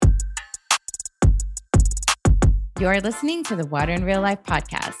You're listening to the Water in Real Life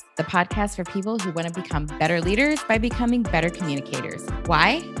podcast, the podcast for people who want to become better leaders by becoming better communicators.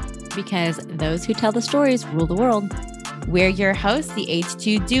 Why? Because those who tell the stories rule the world. We're your hosts, the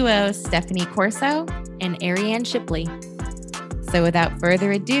H2 duo, Stephanie Corso and Ariane Shipley. So without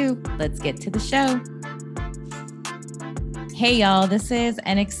further ado, let's get to the show. Hey, y'all, this is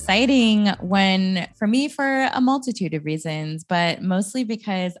an exciting one for me for a multitude of reasons, but mostly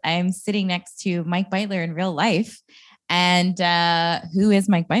because I'm sitting next to Mike Beitler in real life. And who is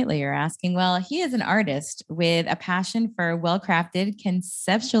Mike Beitler, you're asking? Well, he is an artist with a passion for well-crafted,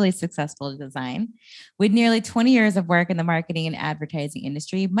 conceptually successful design. With nearly 20 years of work in the marketing and advertising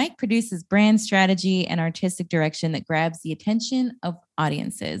industry, Mike produces brand strategy and artistic direction that grabs the attention of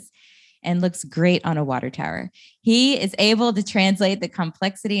audiences and looks great on a water tower. He is able to translate the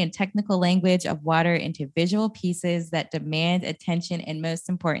complexity and technical language of water into visual pieces that demand attention. And most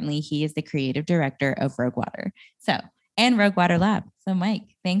importantly, he is the creative director of Rogue Water. And Rogue Water Lab. So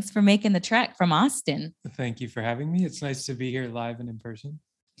Mike, thanks for making the trek from Austin. Thank you for having me. It's nice to be here live and in person.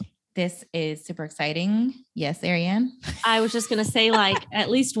 This is super exciting. Yes, Ariane? I was just going to say, like, at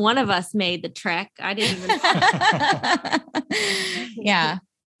least one of us made the trek. I didn't even. Yeah.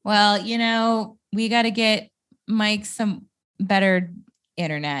 Well, you know, we got to get Mike some better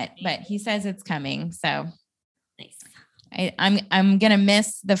internet, but he says it's coming. So nice. I'm going to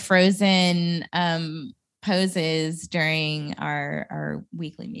miss the frozen poses during our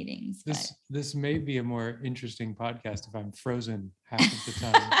weekly meetings. This may be a more interesting podcast if I'm frozen half of the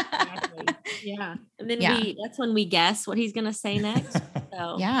time. Exactly. Yeah. And then that's when we guess what he's going to say next.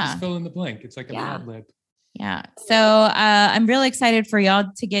 So yeah. Just fill in the blank. It's like a Mad Lib. Yeah. So I'm really excited for y'all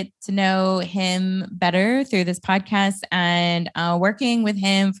to get to know him better through this podcast and working with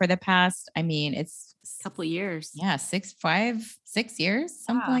him for the past, it's a couple of years. Yeah. 6 years,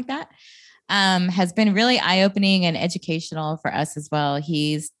 something like that. Has been really eye-opening and educational for us as well.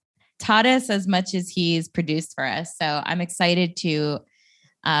 He's taught us as much as he's produced for us. So I'm excited to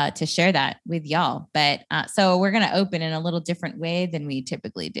share that with y'all. But so we're going to open in a little different way than we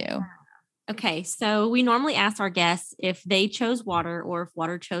typically do. Okay, so we normally ask our guests if they chose water or if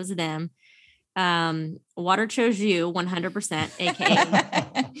water chose them. Water chose you 100%, aka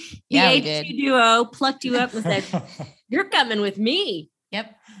the H2 duo plucked you up and said, "You're coming with me."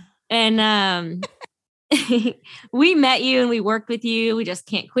 Yep. And we met you and we worked with you. We just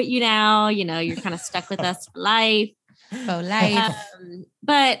can't quit you now. You know, you're kind of stuck with us for life.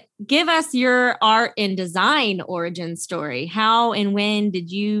 But give us your art and design origin story. How and when did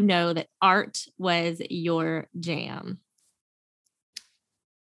you know that art was your jam?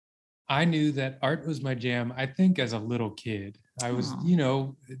 I knew that art was my jam, I think, as a little kid. I was,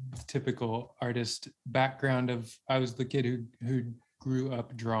 typical artist background I was the kid who grew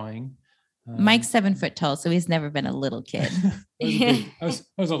up drawing. Mike's 7 foot tall, so he's never been a little kid. I was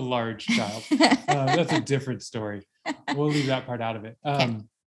a large child. That's a different story. We'll leave that part out of it. Okay.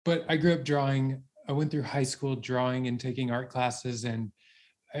 But I grew up drawing. I went through high school drawing and taking art classes. And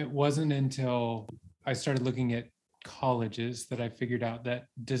it wasn't until I started looking at colleges that I figured out that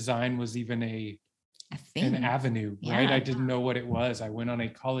design was even an avenue, right? I didn't know what it was. I went on a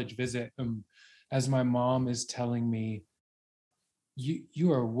college visit as my mom is telling me,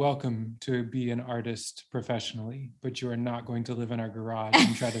 you are welcome to be an artist professionally, but you are not going to live in our garage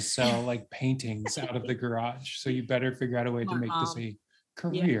and try to sell like paintings out of the garage. So you better figure out a way to make this a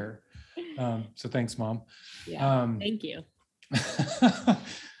career. Yeah. So thanks, Mom. Yeah. Thank you.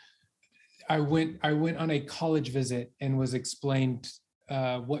 I went on a college visit and was explained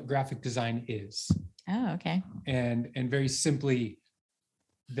what graphic design is. Oh, okay. And very simply,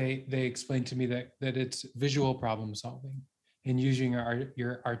 they explained to me that it's visual problem solving and using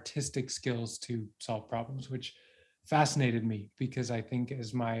your artistic skills to solve problems, which fascinated me because I think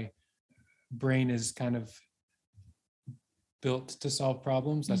as my brain is kind of built to solve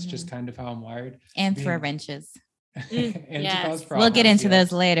problems, that's just kind of how I'm wired. And throw wrenches. To cause problems. We'll get into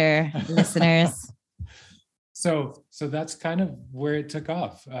those later, listeners. So that's kind of where it took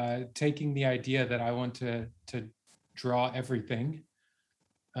off, taking the idea that I want to draw everything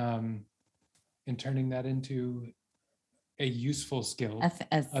and turning that into a useful skill,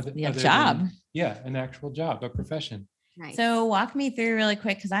 a job. An actual job, a profession. Nice. So walk me through really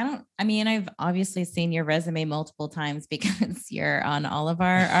quick because I've obviously seen your resume multiple times because you're on all of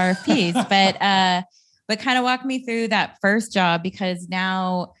our RFPs, but kind of walk me through that first job because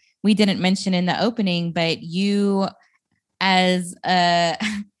now we didn't mention in the opening, but you as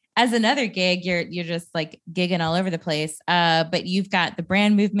another gig, you're just like gigging all over the place. But you've got the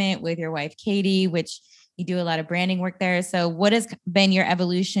brand movement with your wife, Katie, which you do a lot of branding work there. So what has been your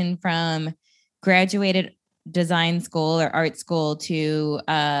evolution from graduated design school or art school to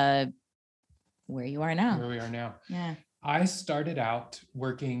where you are now. Where we are now. Yeah. I started out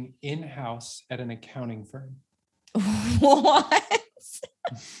working in-house at an accounting firm. What?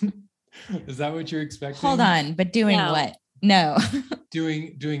 Is that what you're expecting? Hold on, but doing what? No.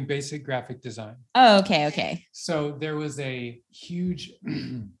 doing basic graphic design. Oh, okay. So there was a huge,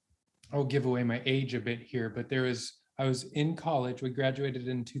 I'll give away my age a bit here, but I was in college. We graduated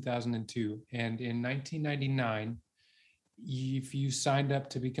in 2002. And in 1999, if you signed up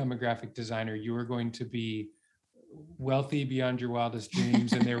to become a graphic designer, you were going to be wealthy beyond your wildest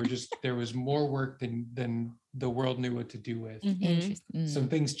dreams. And there was more work than the world knew what to do with. Mm-hmm. Some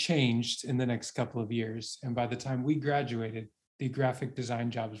things changed in the next couple of years. And by the time we graduated, the graphic design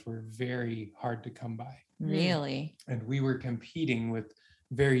jobs were very hard to come by. Really? And we were competing with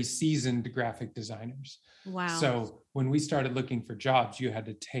very seasoned graphic designers. Wow. So when we started looking for jobs, you had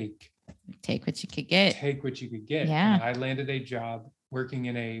to take what you could get. Yeah. And I landed a job working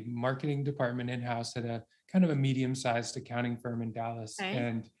in a marketing department in-house at a kind of a medium-sized accounting firm in Dallas. Okay.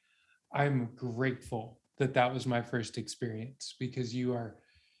 And I'm grateful that was my first experience, because you are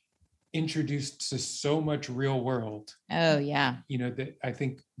introduced to so much real world. Oh yeah. That I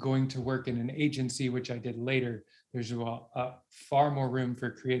think going to work in an agency, which I did later, there's far more room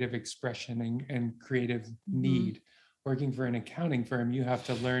for creative expression and creative need. Working for an accounting firm, you have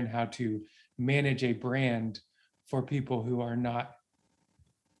to learn how to manage a brand for people who are not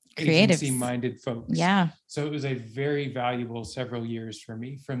agency-minded folks. Yeah. So it was a very valuable several years for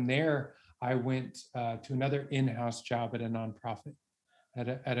me. From there, I went to another in-house job at a nonprofit,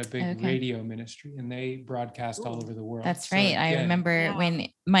 at a big radio ministry, and they broadcast all over the world. That's right. Again, I remember when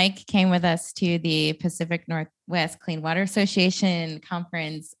Mike came with us to the Pacific Northwest Clean Water Association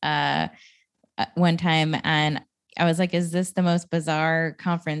conference one time, and I was like, is this the most bizarre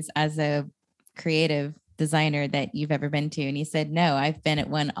conference as a creative designer that you've ever been to? And he said, no, I've been at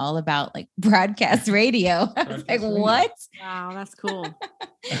one all about like broadcast radio. I was like, what? Wow, that's cool.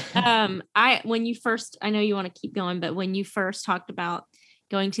 When you first, I know you want to keep going, but when you first talked about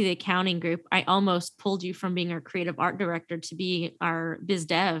going to the accounting group, I almost pulled you from being our creative art director to be our biz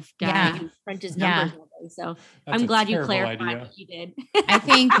dev guy who crunches numbers all day. So I'm glad you clarified what you did. I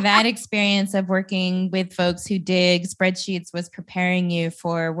think that experience of working with folks who dig spreadsheets was preparing you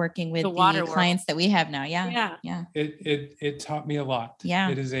for working with the clients that we have now. Yeah. It taught me a lot. Yeah.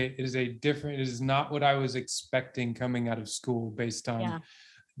 It is not what I was expecting coming out of school based on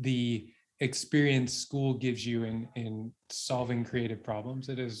the experience school gives you in solving creative problems.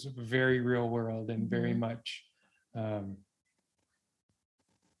 It is very real world and very much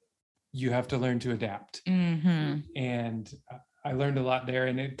you have to learn to adapt. And I learned a lot there,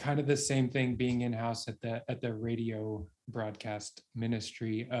 and it kind of the same thing being in-house at the radio broadcast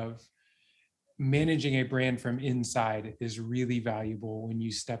ministry of managing a brand from inside is really valuable when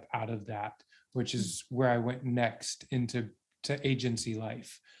you step out of that, which is where I went next into agency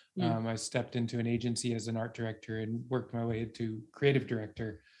life. I stepped into an agency as an art director and worked my way to creative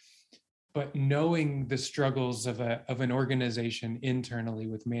director. But knowing the struggles of an organization internally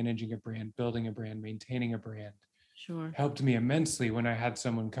with managing a brand, building a brand, maintaining a brand, helped me immensely when I had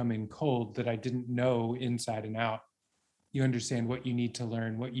someone come in cold that I didn't know inside and out. You understand what you need to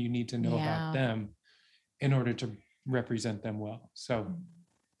learn, what you need to know about them in order to represent them well. So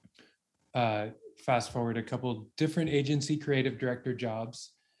fast forward a couple different agency creative director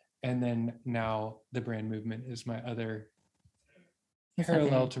jobs. And then now the brand movement is my other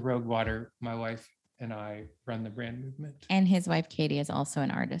parallel to Rogue Water. My wife and I run the brand movement. And his wife, Katie, is also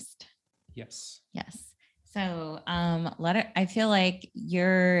an artist. Yes. So I feel like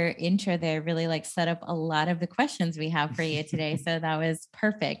your intro there really like set up a lot of the questions we have for you today. So that was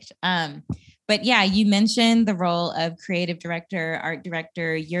perfect. But yeah, you mentioned the role of creative director, art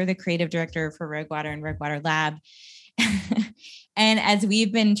director. You're the creative director for Rogue Water and Rogue Water Lab. And as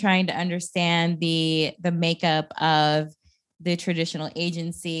we've been trying to understand the makeup of the traditional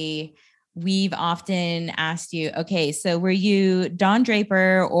agency, we've often asked you, okay, so were you Don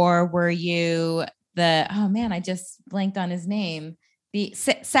Draper or were you I just blanked on his name,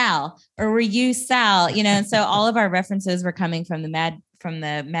 Sal, or were you Sal? And so all of our references were coming from the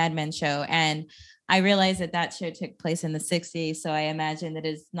Mad Men show. And I realized that show took place in the 60s. So I imagine that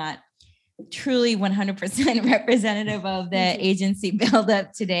it's not truly 100% representative of the agency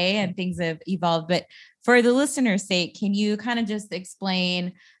buildup today, and things have evolved. But for the listener's sake, can you kind of just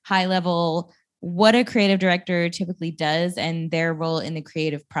explain high level what a creative director typically does and their role in the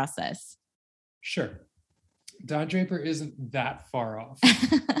creative process? Sure. Don Draper isn't that far off.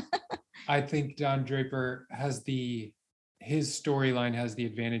 I think Don Draper has the his storyline has the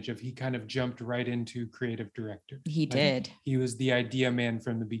advantage of he kind of jumped right into creative director. He did. He was the idea man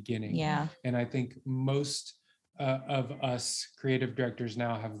from the beginning. Yeah. And I think most of us creative directors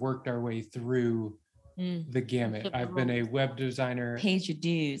now have worked our way through the gamut. I've been a web designer. Paid your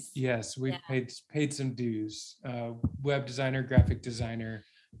dues. Yes, we've paid some dues. Web designer, graphic designer,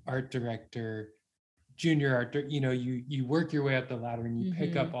 art director, junior art. You work your way up the ladder and you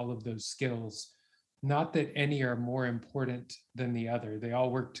pick up all of those skills. Not that any are more important than the other. They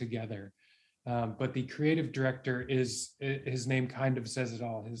all work together. But the creative director is, his name kind of says it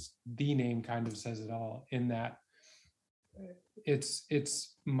all. The name kind of says it all, in that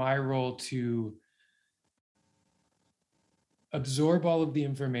it's my role to absorb all of the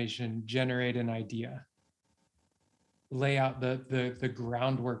information, generate an idea, lay out the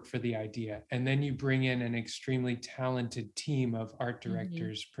groundwork for the idea, and then you bring in an extremely talented team of art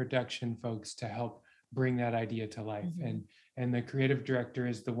directors, production folks to help bring that idea to life. And the creative director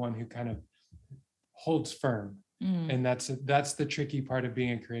is the one who kind of holds firm. And that's the tricky part of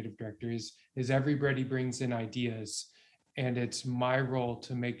being a creative director is everybody brings in ideas, and it's my role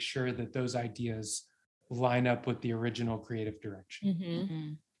to make sure that those ideas line up with the original creative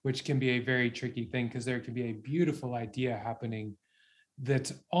direction, which can be a very tricky thing, because there can be a beautiful idea happening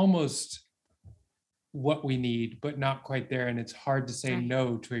that's almost what we need, but not quite there. And it's hard to say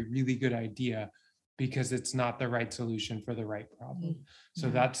no to a really good idea because it's not the right solution for the right problem. So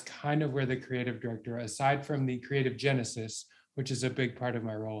that's kind of where the creative director, aside from the creative genesis, which is a big part of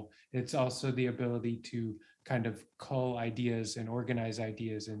my role, it's also the ability to kind of cull ideas and organize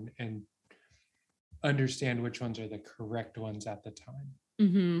ideas and understand which ones are the correct ones at the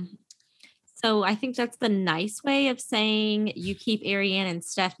time. So I think that's the nice way of saying you keep Ariane and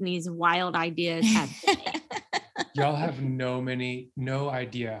Stephanie's wild ideas at bay. Y'all have no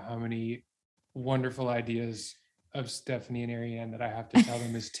idea how many wonderful ideas of Stephanie and Ariane that I have to tell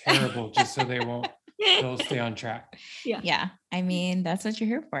them is terrible, just so they'll stay on track. Yeah. I mean, that's what you're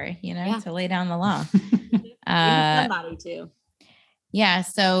here for, to lay down the law. Somebody too. Yeah.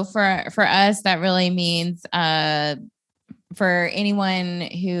 So for us, that really means for anyone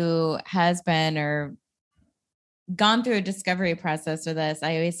who has been or gone through a discovery process with us,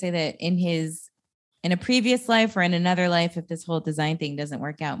 I always say that in a previous life or in another life, if this whole design thing doesn't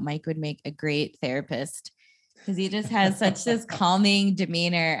work out, Mike would make a great therapist, because he just has such this calming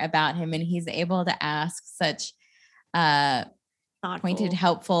demeanor about him, and he's able to ask such pointed,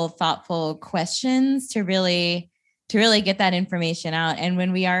 helpful, thoughtful questions to really get that information out. And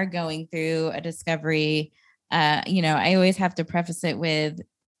when we are going through a discovery, I always have to preface it with,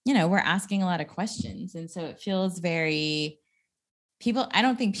 we're asking a lot of questions. And so it feels very I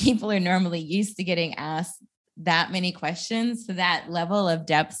don't think people are normally used to getting asked that many questions to that level of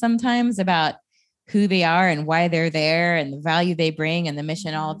depth sometimes about who they are and why they're there and the value they bring and the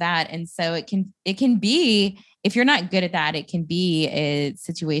mission, all of that. And so it can be, if you're not good at that, it can be a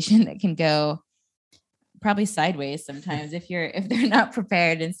situation that can go probably sideways sometimes if they're not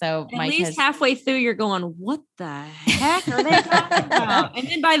prepared. And so at least halfway through, you're going, what the heck are they talking about? And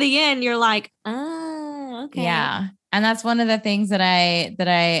then by the end, you're like, oh, okay. Yeah. And that's one of the things that I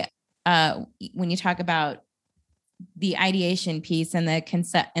when you talk about the ideation piece and the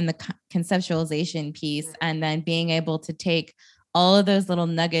conceptualization piece, and then being able to take all of those little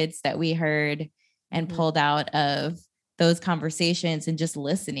nuggets that we heard and pulled out of those conversations and just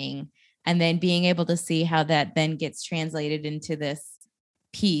listening, and then being able to see how that then gets translated into this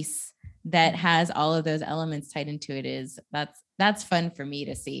piece that has all of those elements tied into it, that's fun for me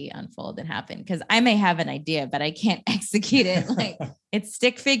to see unfold and happen, because I may have an idea, but I can't execute it. Like, it's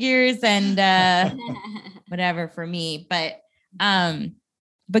stick figures and whatever for me. But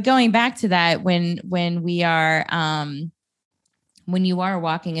going back to that, when we are when you are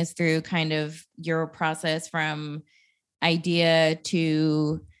walking us through kind of your process from idea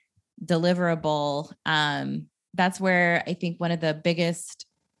to deliverable, that's where I think one of the biggest,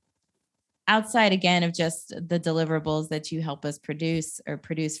 outside again of just the deliverables that you help us produce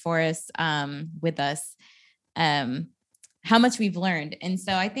for us with us, how much we've learned. And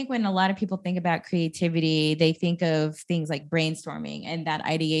so I think when a lot of people think about creativity, they think of things like brainstorming and that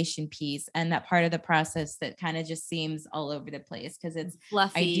ideation piece and that part of the process that kind of just seems all over the place because it's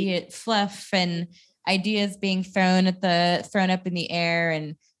fluffy, fluff and ideas being thrown up in the air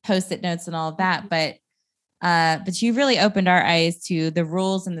and Post-it notes and all of that. But you really opened our eyes to the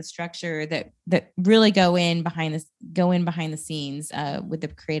rules and the structure that really go in behind the scenes with the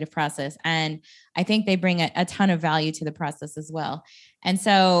creative process. And I think they bring a ton of value to the process as well. And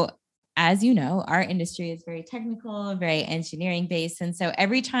so as you know, our industry is very technical, very engineering based. And so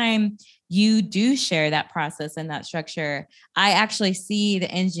every time you do share that process and that structure, I actually see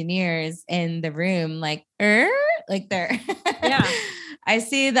the engineers in the room like they're, yeah. I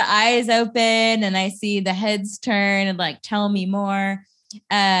see the eyes open and I see the heads turn and like, tell me more.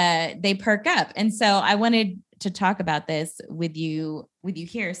 They perk up. And so I wanted to talk about this with you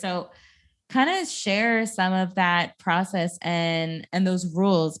here. So kind of share some of that process and those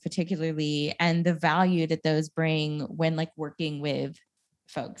rules particularly, and the value that those bring when like working with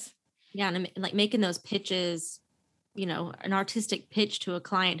folks. Yeah. And like making those pitches, you know, an artistic pitch to a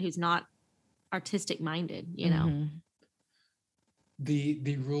client who's not artistic minded, you know. Mm-hmm.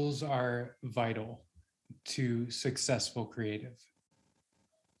 The rules are vital to successful creative.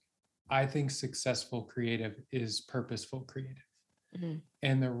 I think successful creative is purposeful creative. Mm-hmm.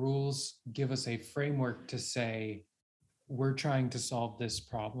 And the rules give us a framework to say, we're trying to solve this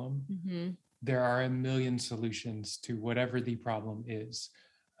problem. Mm-hmm. There are a million solutions to whatever the problem is.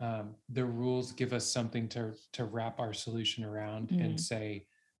 The rules give us something to wrap our solution around and say,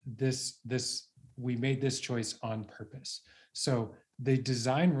 this we made this choice on purpose. So the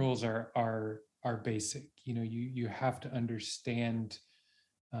design rules are basic. You know, you have to understand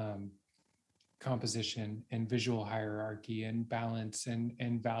composition and visual hierarchy and balance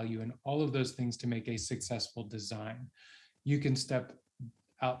and value and all of those things to make a successful design. You can step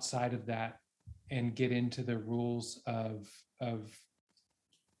outside of that and get into the rules of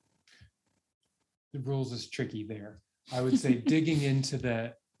the rules is tricky there. I would say digging into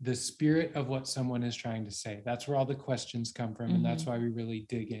the spirit of what someone is trying to say. That's where all the questions come from. And that's why we really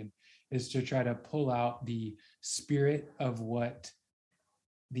dig in, is to try to pull out the spirit of what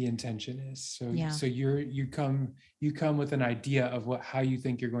the intention is. So you come with an idea of how you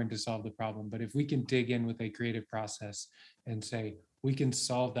think you're going to solve the problem. But if we can dig in with a creative process and say, we can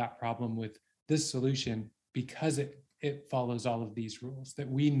solve that problem with this solution because it follows all of these rules that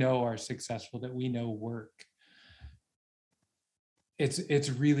we know are successful, that we know work. It's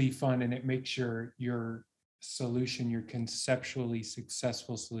really fun, and it makes your solution, your conceptually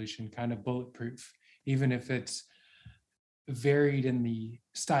successful solution, kind of bulletproof, even if it's varied in the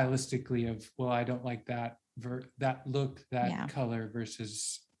stylistically of, well, I don't like that look, that color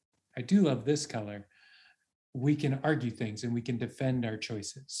versus I do love this color. We can argue things and we can defend our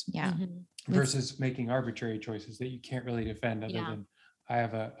choices. Yeah. Versus making arbitrary choices that you can't really defend other than I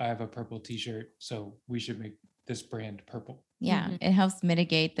have a purple t-shirt, so we should make this brand purple. Yeah. It helps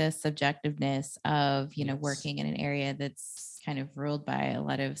mitigate the subjectiveness of, you know, working in an area that's kind of ruled by a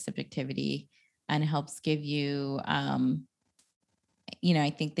lot of subjectivity, and helps give you, you know, I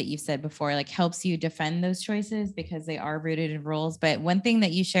think that you've said before, like helps you defend those choices because they are rooted in rules. But one thing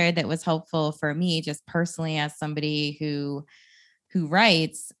that you shared that was helpful for me, just personally as somebody who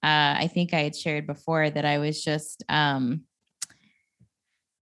writes, I think I had shared before that I was just,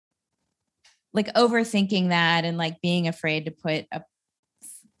 like overthinking that and like being afraid to put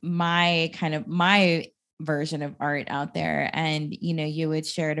my version of art out there. And, you know, you had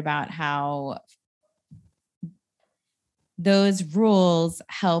shared about how those rules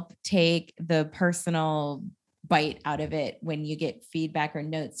help take the personal bite out of it when you get feedback or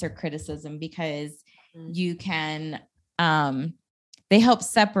notes or criticism, because you can, they help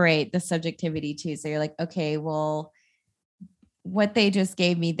separate the subjectivity too. So you're like, okay, well, what they just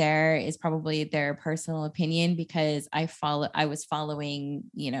gave me there is probably their personal opinion because I was following,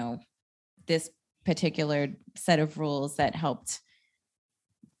 you know, this particular set of rules that helped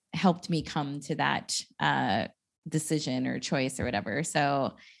me come to that decision or choice or whatever.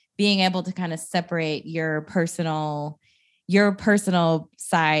 So being able to kind of separate your personal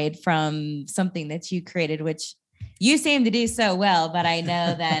side from something that you created, which you seem to do so well, but I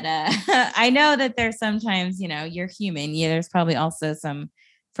know that I know that there's sometimes, you know, you're human. Yeah, there's probably also some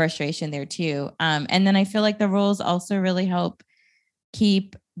frustration there too. And then I feel like the rules also really help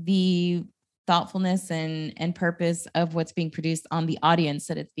keep the thoughtfulness and purpose of what's being produced on the audience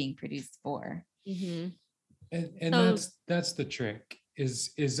that it's being produced for. Mm-hmm. And so, that's the trick.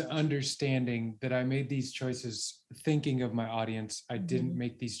 Is understanding that I made these choices thinking of my audience. I didn't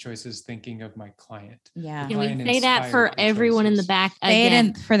make these choices thinking of my client. Yeah. Can we say that for everyone in the back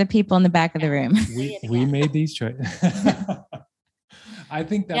again? For the people in the back of the room. We made these choices. I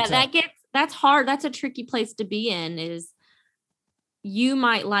think that's hard. That's a tricky place to be in, is you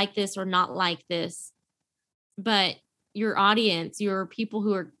might like this or not like this, but your audience, your people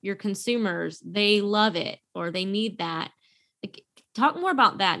who are your consumers, they love it or they need that. Like, talk more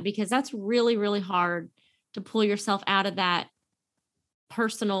about that, because that's really, really hard to pull yourself out of that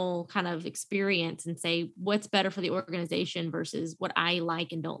personal kind of experience and say what's better for the organization versus what I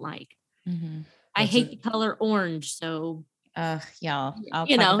like and don't like. I hate the color orange. So, y'all, I'll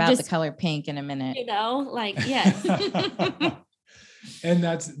talk about the color pink in a minute. Yes. And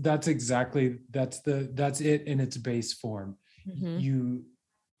that's exactly, that's it in its base form.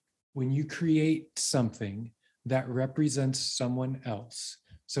 When you create something that represents someone else.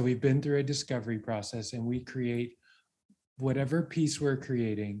 So we've been through a discovery process and we create whatever piece we're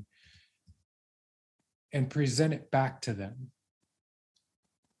creating and present it back to them.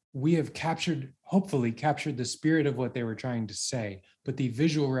 We have hopefully captured the spirit of what they were trying to say, but the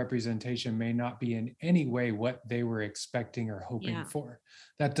visual representation may not be in any way what they were expecting or hoping for.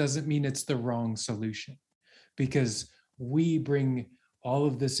 That doesn't mean it's the wrong solution, because we bring all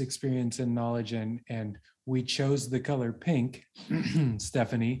of this experience and knowledge and we chose the color pink,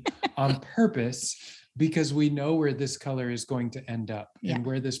 Stephanie, on purpose, because we know where this color is going to end up and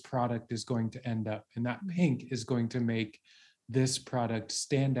where this product is going to end up. And that pink is going to make this product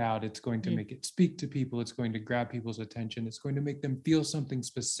stand out. It's going to make it speak to people. It's going to grab people's attention. It's going to make them feel something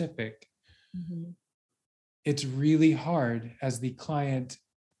specific. It's really hard as the client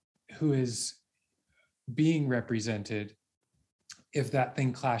who is being represented if that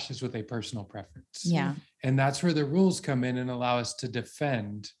thing clashes with a personal preference. Yeah. And that's where the rules come in and allow us to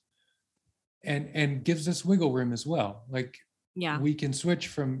defend and gives us wiggle room as well. Like we can switch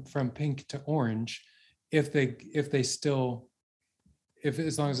from pink to orange if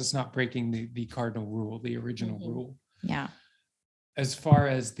as long as it's not breaking the cardinal rule, the original rule. Yeah. As far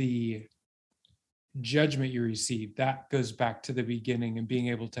as the judgment you receive, that goes back to the beginning and being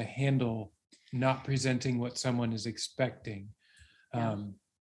able to handle not presenting what someone is expecting.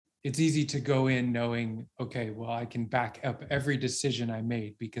 It's easy to go in knowing, okay, well, I can back up every decision I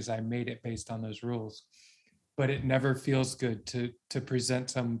made because I made it based on those rules. But it never feels good to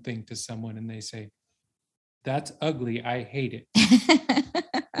present something to someone and they say, that's ugly, I hate it.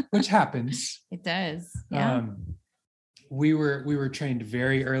 Which happens. It does. Yeah. We were trained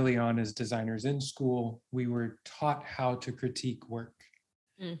very early on as designers in school. We were taught how to critique work.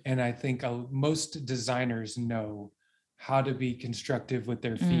 And I think most designers know how to be constructive with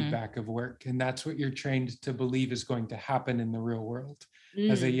their feedback of work. And that's what you're trained to believe is going to happen in the real world.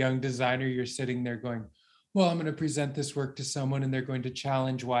 As a young designer, you're sitting there going, well, I'm going to present this work to someone and they're going to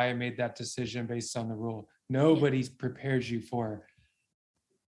challenge why I made that decision based on the rule. Nobody prepares you for,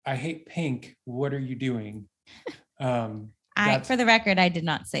 I hate pink. What are you doing? For the record, I did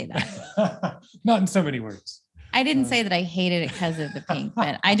not say that. Not in so many words. I didn't say that I hated it because of the pink,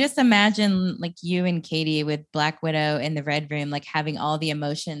 but I just imagine like you and Katie with Black Widow in the red room, like having all the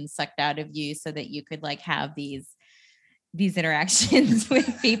emotions sucked out of you so that you could like have these interactions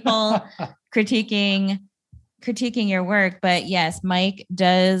with people critiquing your work. But yes, Mike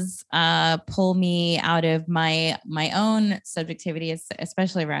does pull me out of my own subjectivity,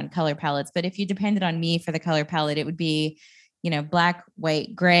 especially around color palettes. But if you depended on me for the color palette, it would be, black,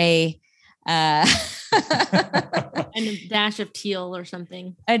 white, gray, and a dash of teal or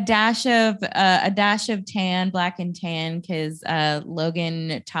something. A dash of tan, black and tan, because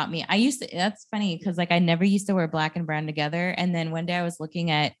Logan taught me. That's funny because like I never used to wear black and brown together. And then one day I was looking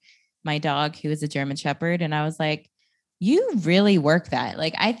at my dog, who is a German Shepherd, and I was like, you really work that.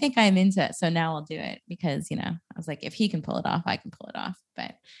 Like, I think I'm into it. So now I'll do it because, I was like, if he can pull it off, I can pull it off.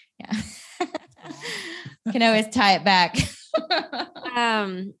 But yeah, can always tie it back.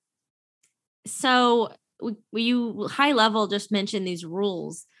 So you high level just mentioned these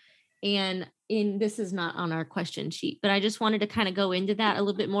rules, and this is not on our question sheet, but I just wanted to kind of go into that a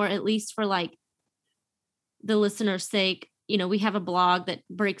little bit more, at least for like the listener's sake. We have a blog that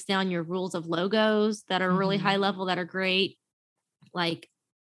breaks down your rules of logos that are really high level, that are great. Like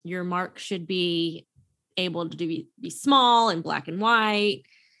your mark should be able to be small and black and white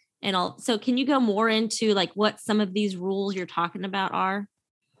and all. So can you go more into like what some of these rules you're talking about are?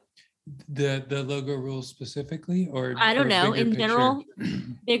 The logo rules specifically, or I don't know, in general,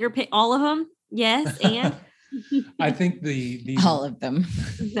 bigger all of them. Yes. And I think all of them.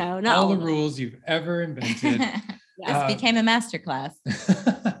 No, not all the rules you've ever invented. This became a masterclass.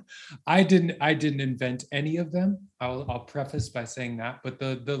 I didn't invent any of them. I'll preface by saying that, but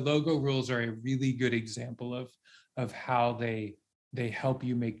the logo rules are a really good example of how they help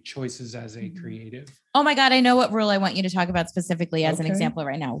you make choices as a creative. Oh my God, I know what rule I want you to talk about specifically as an example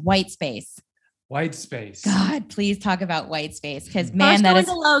right now. White space. White space. God, please talk about white space. Because man, First go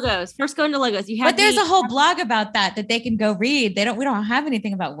into logos. But there's a whole blog about that they can go read. We don't have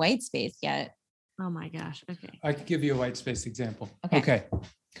anything about white space yet. Oh my gosh. Okay. I could give you a white space example. Okay.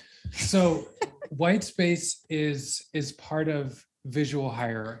 So white space is part of visual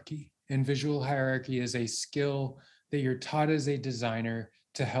hierarchy, and visual hierarchy is a skill that you're taught as a designer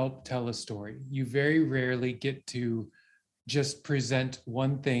to help tell a story. You very rarely get to just present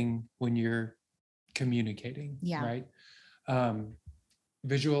one thing when you're communicating, right?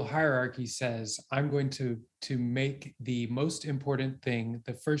 Visual hierarchy says, I'm going to make the most important thing,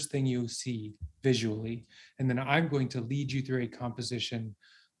 the first thing you see visually, and then I'm going to lead you through a composition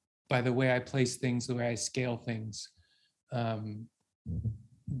by the way I place things, the way I scale things, the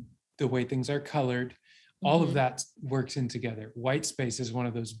way things are colored. All of that works in together. White space is one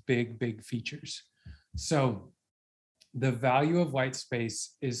of those big features. So the value of white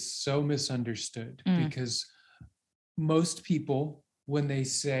space is so misunderstood because most people, when they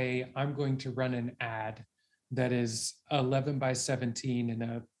say, I'm going to run an ad that is 11 by 17 in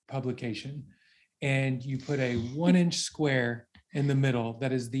a publication, and you put a 1-inch square in the middle,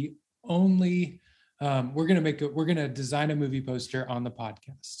 that is the only, we're going to design a movie poster on the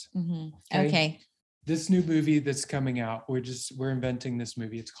podcast. Okay. This new movie that's coming out, we're inventing this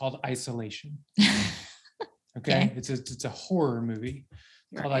movie. It's called Isolation. Okay. It's a horror movie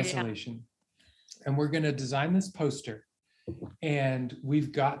called Isolation. And we're going to design this poster, and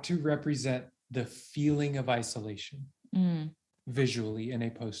we've got to represent the feeling of isolation visually in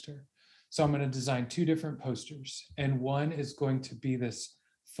a poster. So I'm going to design 2 different posters, and one is going to be this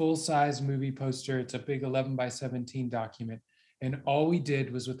full-size movie poster. It's a big 11 by 17 document. And all we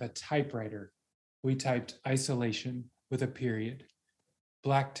did was, with a typewriter, we typed isolation with a period,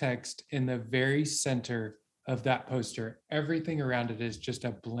 black text in the very center of that poster. Everything around it is just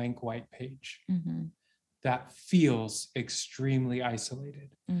a blank white page. That feels extremely isolated.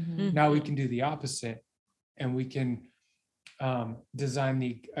 Now we can do the opposite, and we can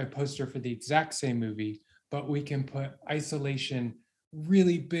design a poster for the exact same movie, but we can put isolation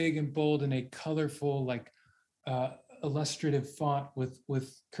really big and bold in a colorful, like illustrative font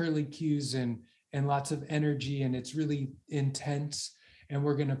with curly cues and lots of energy, and it's really intense. And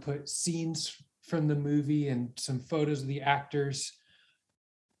we're going to put scenes from the movie and some photos of the actors.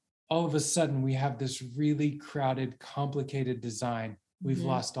 All of a sudden, we have this really crowded, complicated design. We've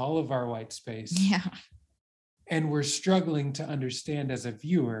lost all of our white space. Yeah. And we're struggling to understand as a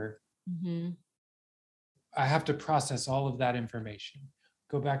viewer. I have to process all of that information.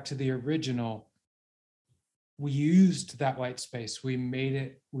 Go back to the original. We used that white space. We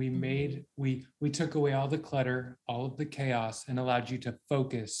took away all the clutter, all of the chaos, and allowed you to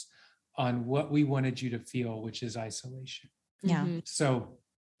focus on what we wanted you to feel, which is isolation. Yeah. So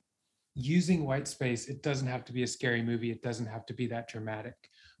using white space, it doesn't have to be a scary movie. It doesn't have to be that dramatic.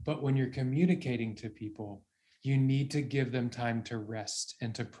 But when you're communicating to people, you need to give them time to rest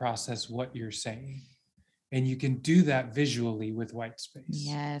and to process what you're saying. And you can do that visually with white space.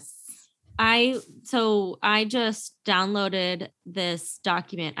 Yes. I just downloaded this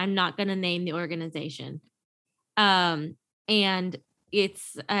document. I'm not going to name the organization. And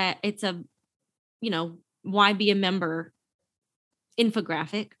it's a, why be a member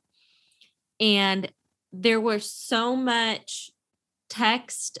infographic. And there was so much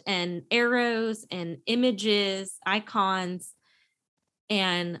text and arrows and images, icons,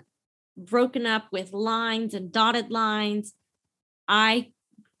 and broken up with lines and dotted lines. I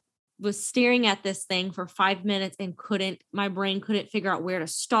was staring at this thing for 5 minutes and my brain couldn't figure out where to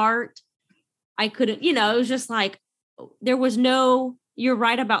start. I couldn't, it was just like, you're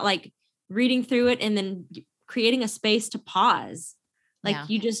right about like reading through it and then creating a space to pause. Like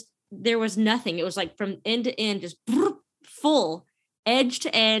there was nothing. It was like from end to end, just full, edge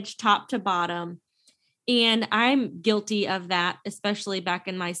to edge, top to bottom. And I'm guilty of that, especially back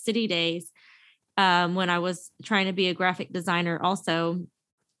in my city days, when I was trying to be a graphic designer also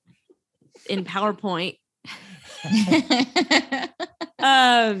in PowerPoint.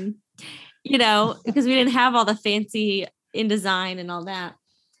 Because we didn't have all the fancy InDesign and all that.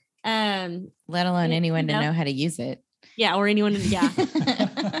 Let alone anyone to know how to use it. Yeah. Or anyone. Yeah.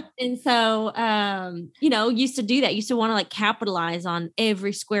 And so, used to do that. Used to want to like capitalize on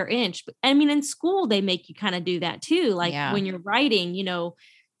every square inch. But I mean, in school, they make you kind of do that too. Like when you're writing,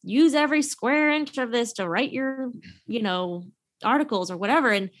 use every square inch of this to write your, articles or whatever.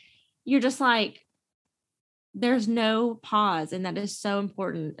 And you're just like, there's no pause. And that is so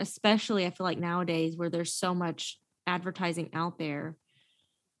important, especially I feel like nowadays where there's so much advertising out there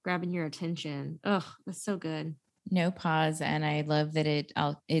grabbing your attention. Oh, that's so good. No pause. And I love that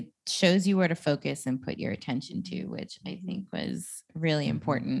it shows you where to focus and put your attention to, which I think was really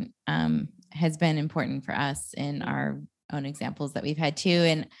important, has been important for us in our own examples that we've had too.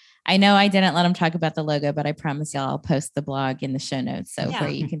 And I know I didn't let them talk about the logo, but I promise y'all I'll post the blog in the show notes. So where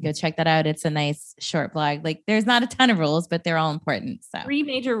you can go check that out. It's a nice short blog. Like there's not a ton of rules, but they're all important. So 3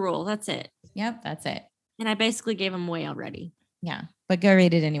 major rules. That's it. Yep. That's it. And I basically gave them away already. Yeah. But go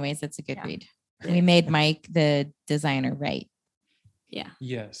read it anyways. It's a good read. We made Mike the designer right. Yeah.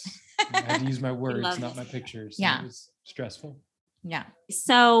 Yes. I had to use my words, not my pictures. Yeah. It was stressful. Yeah.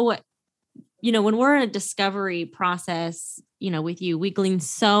 So, when we're in a discovery process, with you, we glean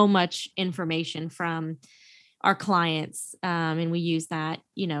so much information from our clients. And we use that,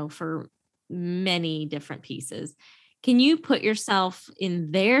 for many different pieces. Can you put yourself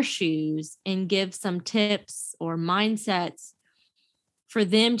in their shoes and give some tips or mindsets for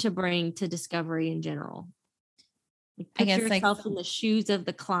them to bring to discovery in general? Put yourself in the shoes of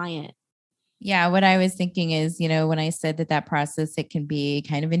the client. Yeah. What I was thinking is, when I said that process, it can be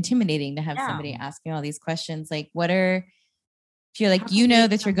kind of intimidating to have somebody asking all these questions. Like, if you're like,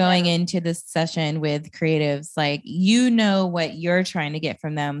 that you're going into this session with creatives, like, what you're trying to get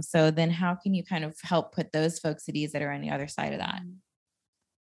from them. So then how can you kind of help put those folks at ease that are on the other side of that?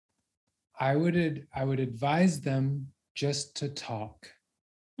 I would advise them just to talk,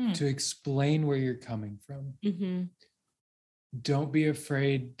 to explain where you're coming from. Mm-hmm. Don't be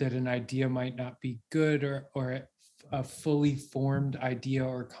afraid that an idea might not be good or a fully formed idea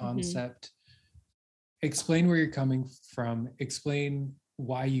or concept. Mm-hmm. Explain where you're coming from. Explain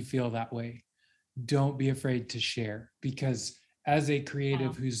why you feel that way. Don't be afraid to share, because as a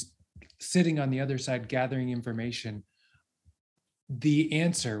creative who's sitting on the other side gathering information, the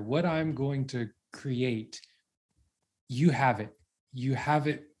answer, what I'm going to create, you have it. You have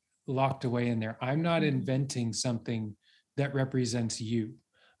it locked away in there. I'm not inventing something that represents you.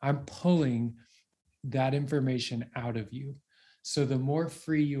 I'm pulling that information out of you. So the more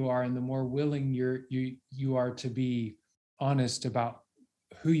free you are and the more willing you are to be honest about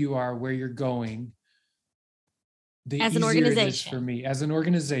who you are, where you're going, the as easier an organization. It is for me as an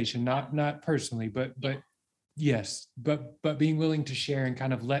organization, not personally, but yes, but being willing to share and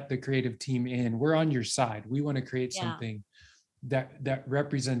kind of let the creative team in. We're on your side. We want to create something that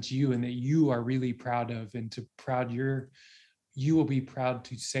represents you and that you are really proud of, and you will be proud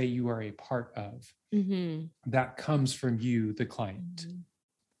to say you are a part of. Mm-hmm. That comes from you, the client.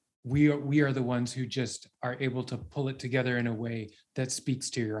 Mm-hmm. We are the ones who just are able to pull it together in a way that speaks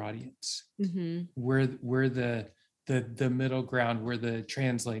to your audience. Mm-hmm. We're the middle ground. We're the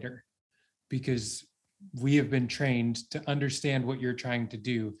translator, because we have been trained to understand what you're trying to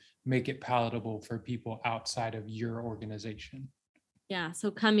do, make it palatable for people outside of your organization. Yeah.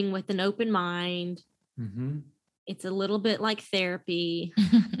 So coming with an open mind. Mm-hmm. It's a little bit like therapy.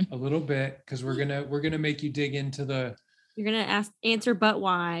 A little bit, because we're gonna make you dig into you're gonna answer, but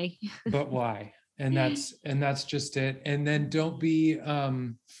why? But why? And that's just it. And then don't be how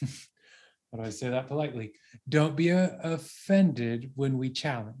do I say that politely? Don't be offended when we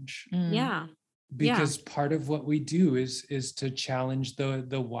challenge. Yeah. Because part of what we do is to challenge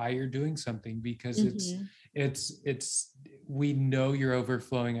the why you're doing something, because it's we know you're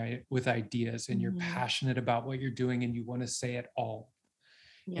overflowing with ideas and you're passionate about what you're doing and you want to say it all.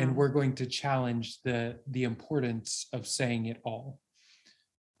 Yeah. And we're going to challenge the importance of saying it all.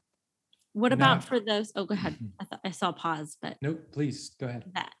 What about for those? Oh, go ahead. I saw a pause, but no, please go ahead.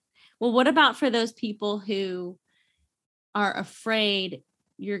 Well, what about for those people who are afraid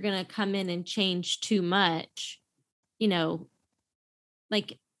you're going to come in and change too much?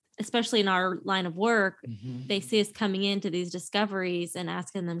 Like, especially in our line of work, they see us coming into these discoveries and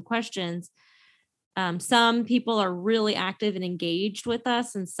asking them questions. Some people are really active and engaged with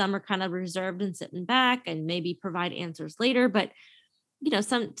us, and some are kind of reserved and sitting back and maybe provide answers later. But,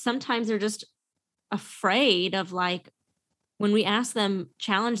 sometimes they're just afraid of, like, when we ask them,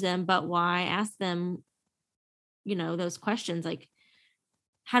 challenge them, but why, ask them, those questions, like,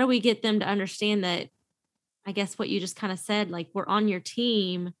 how do we get them to understand that, I guess what you just kind of said, like, we're on your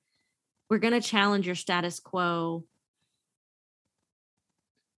team. We're going to challenge your status quo.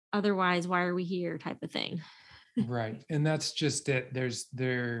 Otherwise, why are we here, type of thing. Right. And that's just it. There's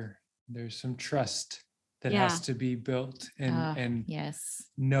some trust that has to be built, and yes,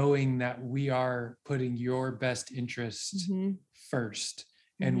 knowing that we are putting your best interest first.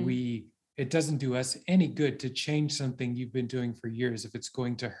 And it doesn't do us any good to change something you've been doing for years if it's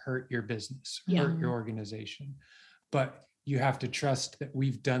going to hurt your business, hurt your organization. But you have to trust that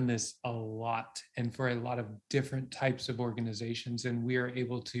we've done this a lot and for a lot of different types of organizations, and we are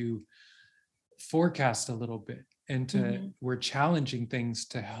able to forecast a little bit, and we're challenging things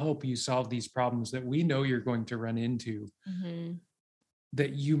to help you solve these problems that we know you're going to run into,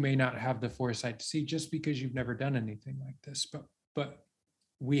 that you may not have the foresight to see just because you've never done anything like this, but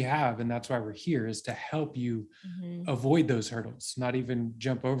we have, and that's why we're here, is to help you avoid those hurdles, not even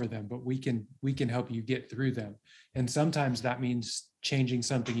jump over them, but we can help you get through them. And sometimes that means changing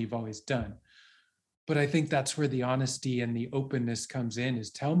something you've always done. But I think that's where the honesty and the openness comes in,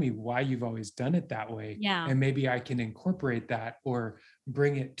 is tell me why you've always done it that way. Yeah. And maybe I can incorporate that or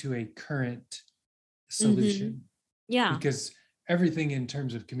bring it to a current Mm-hmm. solution. Yeah. Because everything in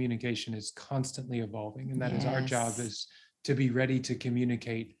terms of communication is constantly evolving. And that is our job, is to be ready to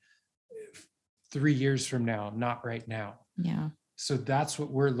communicate 3 years from now, not right now. Yeah. So that's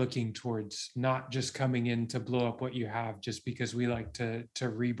what we're looking towards, not just coming in to blow up what you have just because we like to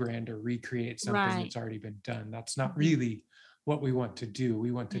rebrand or recreate something that's already been done. That's not really what we want to do.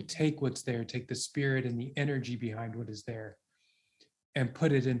 We want to take what's there, take the spirit and the energy behind what is there, and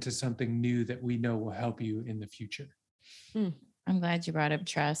put it into something new that we know will help you in the future. I'm glad you brought up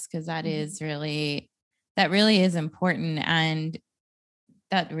trust, because that really is important. And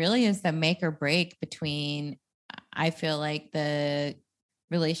that really is the make or break between, I feel like, the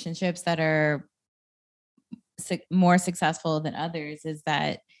relationships that are more successful than others, is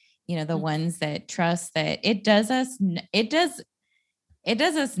that, the ones that trust that it does us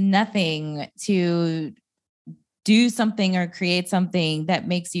nothing to do something or create something that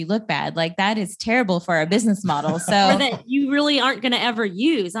makes you look bad. Like, that is terrible for our business model. So or that you really aren't going to ever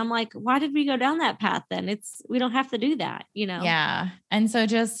use. I'm like, why did we go down that path then? We don't have to do that, Yeah. And so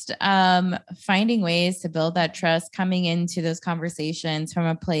just finding ways to build that trust, coming into those conversations from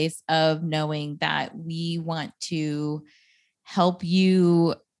a place of knowing that we want to help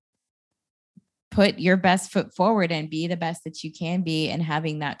you put your best foot forward and be the best that you can be, and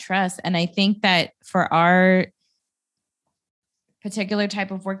having that trust. And I think that for our particular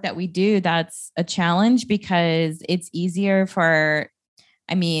type of work that we do, that's a challenge, because it's easier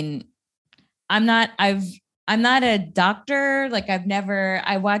I'm not a doctor. Like,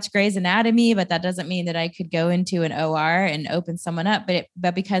 I watch Grey's Anatomy, but that doesn't mean that I could go into an OR and open someone up.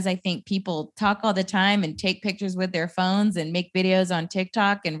 But because I think people talk all the time and take pictures with their phones and make videos on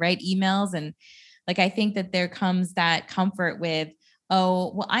TikTok and write emails. And like, I think that there comes that comfort with,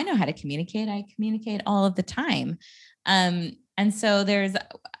 oh, well, I know how to communicate. I communicate all of the time. And so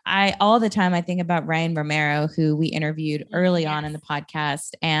all the time I think about Ryan Romero, who we interviewed early on in the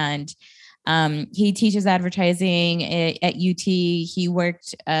podcast, and he teaches advertising at UT. He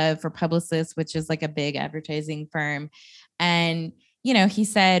worked for Publicis, which is like a big advertising firm. And, he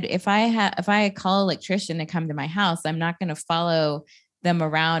said, if I call an electrician to come to my house, I'm not going to follow them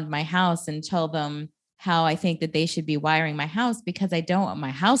around my house and tell them how I think that they should be wiring my house, because I don't want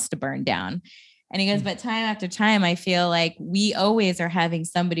my house to burn down. And he goes, but time after time, I feel like we always are having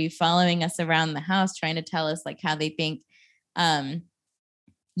somebody following us around the house, trying to tell us like how they think,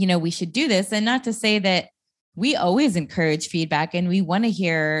 we should do this. And not to say that we always encourage feedback and we want to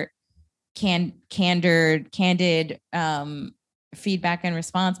hear candid feedback and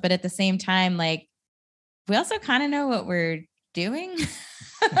response. But at the same time, like, we also kind of know what we're doing.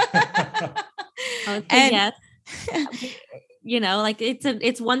 Yes. Like,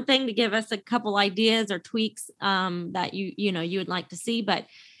 it's one thing to give us a couple ideas or tweaks that you would like to see, but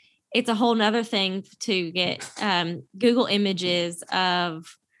it's a whole nother thing to get Google images of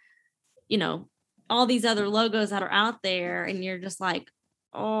all these other logos that are out there, and you're just like,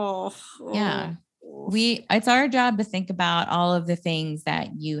 yeah. It's our job to think about all of the things that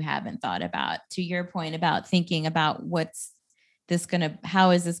you haven't thought about. To your point about thinking about how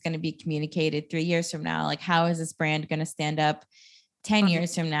is this going to be communicated 3 years from now? Like, how is this brand going to stand up 10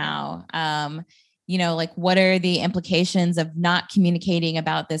 years from now? Like, what are the implications of not communicating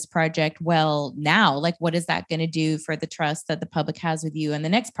about this project well now? Like, what is that going to do for the trust that the public has with you and the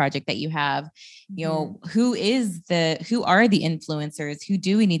next project that you have? Who are the influencers? Who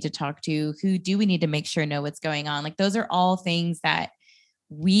do we need to talk to? Who do we need to make sure know what's going on? Like, those are all things that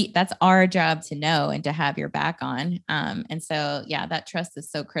that's our job to know and to have your back on. And so, yeah, that trust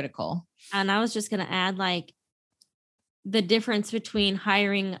is so critical. And I was just going to add, like, the difference between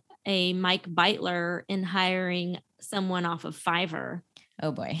hiring a Mike Beitler and hiring someone off of Fiverr.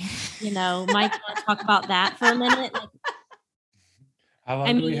 Oh boy. Mike, want to talk about that for a minute? How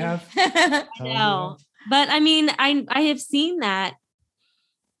long do we have? I know. But I have seen that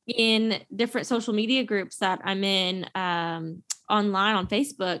in different social media groups that I'm in, online on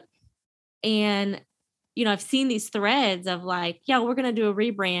Facebook. And, I've seen these threads of like, yeah, we're going to do a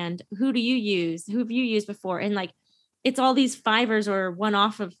rebrand. Who do you use? Who have you used before? And like, it's all these Fivers or one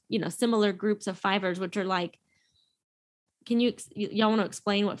off of, similar groups of Fivers, which are like, can y'all want to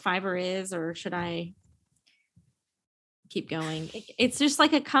explain what Fiverr is, or should I keep going? It's just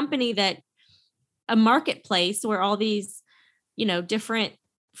like a company a marketplace where all these, different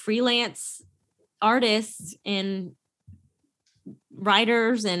freelance artists and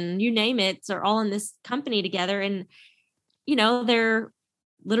writers and you name it are all in this company together. And, they're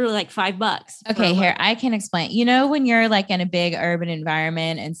literally like $5. Okay, here, I can explain. You know, when you're like in a big urban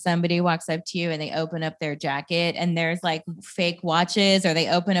environment and somebody walks up to you and they open up their jacket and there's like fake watches, or they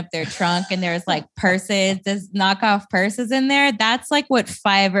open up their trunk and there's like purses, there's knockoff purses in there. That's like what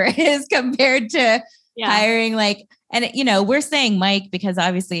Fiverr is compared to hiring like, and you know, we're saying Mike because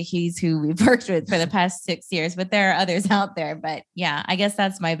obviously he's who we've worked with for the past 6 years, but there are others out there. But yeah, I guess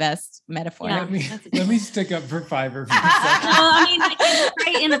that's my best metaphor. Yeah, let me stick up for Fiverr for a second. Well, I mean, like,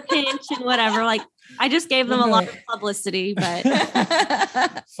 right in a pinch and whatever. Like, I just gave them a lot of publicity, but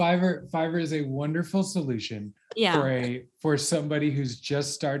Fiverr is a wonderful solution for somebody who's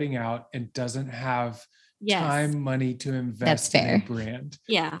just starting out and doesn't have time, money to invest in a brand.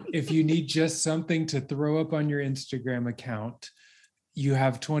 Yeah. If you need just something to throw up on your Instagram account, you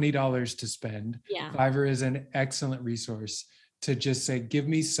have $20 to spend. Yeah. Fiverr is an excellent resource to just say, give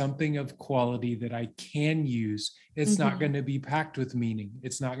me something of quality that I can use. It's not going to be packed with meaning.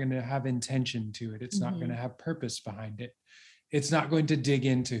 It's not going to have intention to it. It's not going to have purpose behind it. It's not going to dig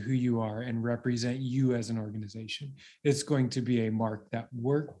into who you are and represent you as an organization. It's going to be a mark that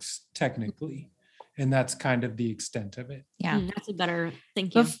works technically. And that's kind of the extent of it. Yeah. That's a better,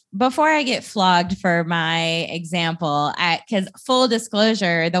 thank you. Before I get flogged for my example, because full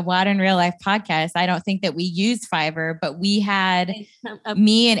disclosure, the Water in Real Life podcast, I don't think that we used Fiverr, but we had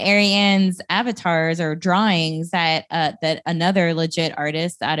me and Ariane's avatars or drawings that another legit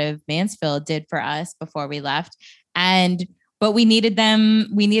artist out of Mansfield did for us before we left. But we needed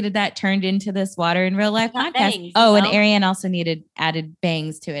that turned into this Water in Real Life podcast. Bangs, and Ariane also added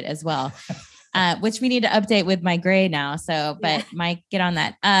bangs to it as well. Which we need to update with my gray now. So, but Mike, get on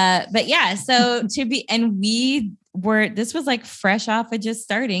that. But yeah, so this was like fresh off of just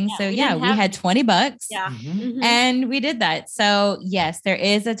starting. Yeah, so we had $20 and we did that. So yes, there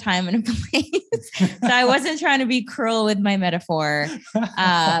is a time and a place. So I wasn't trying to be cruel with my metaphor.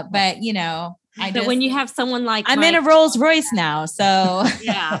 But you know, when you have someone like I'm in a Rolls Royce now. So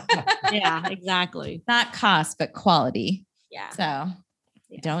yeah, exactly. Not cost, but quality. Yeah. So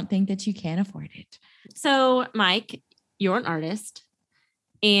don't think that you can't afford it. So, Mike, you're an artist,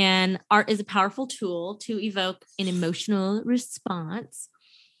 and art is a powerful tool to evoke an emotional response.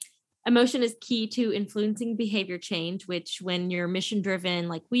 Emotion is key to influencing behavior change, which when you're mission driven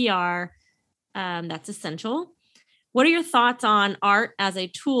like we are, that's essential. What are your thoughts on art as a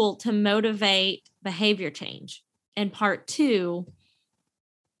tool to motivate behavior change? And part 2,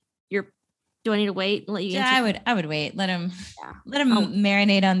 do I need to wait and let you answer? I would wait. Let him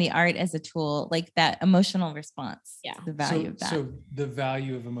marinate on the art as a tool, like that emotional response. Yeah. The value of that. So the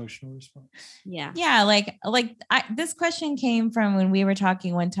value of emotional response. Yeah. Yeah. This question came from when we were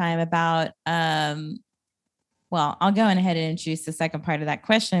talking one time about, well, I'll go ahead and introduce the second part of that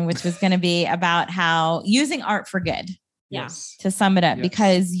question, which was going to be about how using art for good. Yes. To sum it up,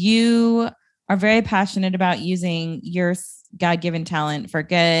 because you are very passionate about using your God-given talent for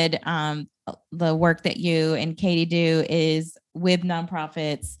good. The work that you and Katie do is with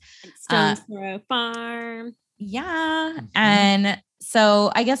nonprofits. Stones Throw Farm. Yeah. And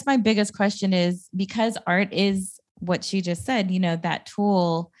so I guess my biggest question is, because art is what she just said, you know, that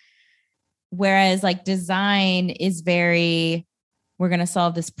tool, whereas like design is we're going to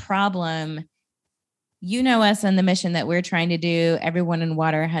solve this problem. You know us and the mission that we're trying to do. Everyone in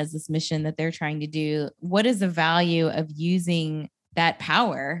water has this mission that they're trying to do. What is the value of using that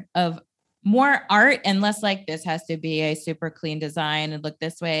power of more art and less like this has to be a super clean design and look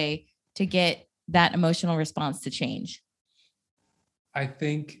this way to get that emotional response to change? I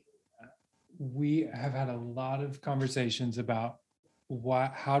think we have had a lot of conversations about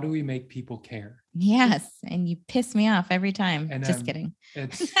how do we make people care? Yes. And you piss me off every time. And just kidding.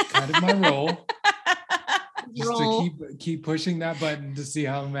 It's kind of my role. Just to keep pushing that button to see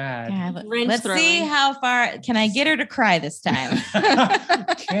how mad. Yeah, let's see how far can I get her to cry this time.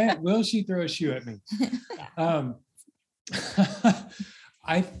 Will she throw a shoe at me?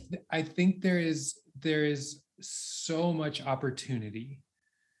 I think there is so much opportunity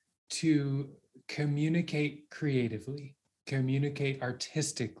to communicate creatively, communicate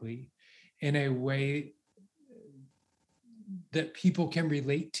artistically in a way that people can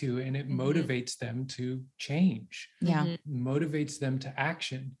relate to, and it motivates them to change. Yeah. Motivates them to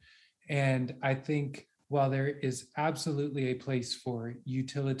action. And I think while there is absolutely a place for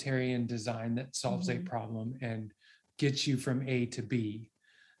utilitarian design that solves a problem and gets you from A to B,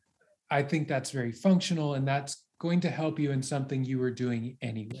 I think that's very functional, and that's going to help you in something you were doing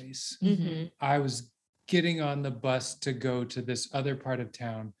anyways. I was getting on the bus to go to this other part of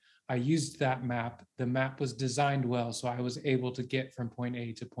town. I used that map. The map was designed well, so I was able to get from point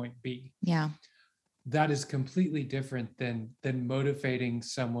A to point B. Yeah. that is completely different than motivating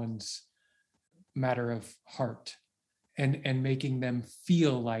someone's matter of heart and making them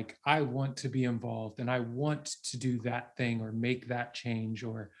feel like I want to be involved and I want to do that thing or make that change,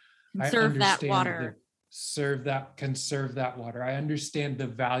 or Conserve that water. Conserve that water. I understand the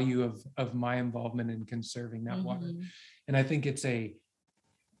value of my involvement in conserving that water. And I think it's a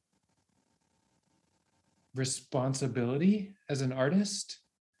responsibility as an artist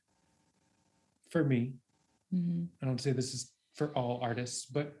for me. I don't say this is for all artists,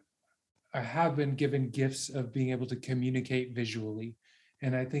 but I have been given gifts of being able to communicate visually.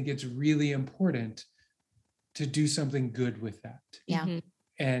 And I think it's really important to do something good with that. Yeah.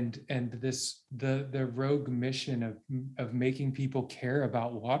 And the rogue mission of making people care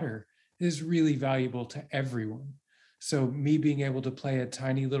about water is really valuable to everyone. So me being able to play a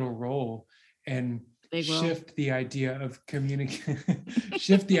tiny little role and shift the idea of communicating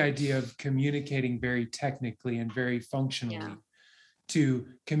very technically and very functionally to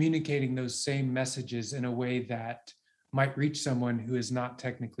communicating those same messages in a way that might reach someone who is not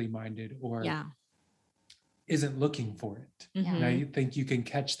technically minded or isn't looking for it. And I think you can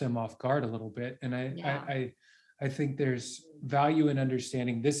catch them off guard a little bit. And I think there's value in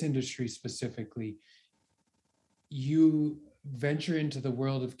understanding this industry specifically. You venture into the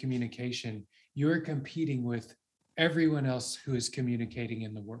world of communication, you're competing with everyone else who is communicating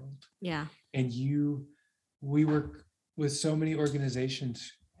in the world. Yeah. And we work with so many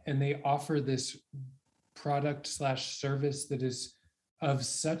organizations and they offer this product/service that is of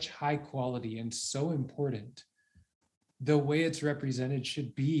such high quality and so important. The way it's represented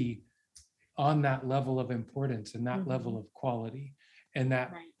should be on that level of importance and that level of quality. And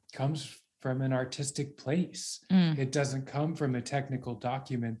that comes from an artistic place. It doesn't come from a technical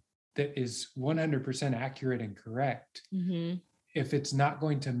document that is 100% accurate and correct. If it's not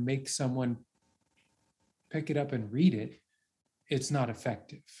going to make someone pick it up and read it, it's not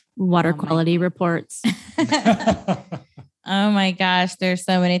effective. Water quality reports. Oh my gosh, there's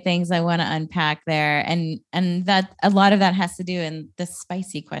so many things I want to unpack there. And that a lot of that has to do in the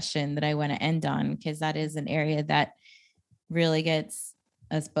spicy question that I want to end on, because that is an area that really gets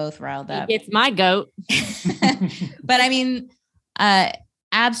us both riled up. It's my goat. But I mean,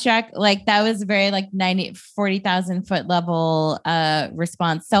 abstract, like that was very like 40,000 foot level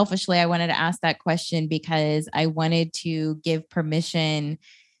response. Selfishly, I wanted to ask that question because I wanted to give permission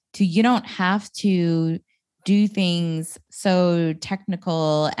to, you don't have to do things so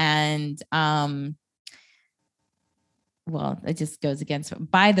technical and well, it just goes against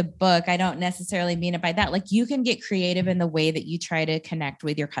by the book. I don't necessarily mean it by that. Like you can get creative in the way that you try to connect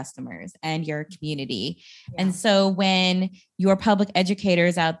with your customers and your community. Yeah. And so when your public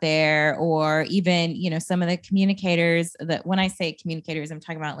educators out there, or even, you know, some of the communicators that, when I say communicators, I'm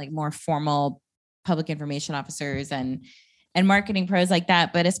talking about like more formal public information officers and marketing pros like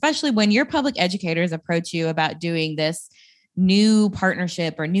that. But especially when your public educators approach you about doing this new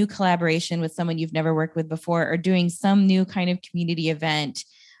partnership or new collaboration with someone you've never worked with before, or doing some new kind of community event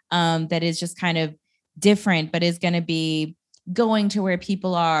that is just kind of different, but is going to be going to where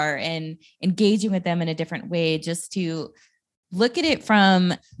people are and engaging with them in a different way, just to look at it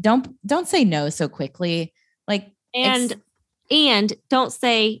from, don't say no so quickly. Like, and don't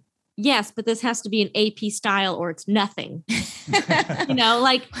say, yes, but this has to be an AP style or it's nothing. You know,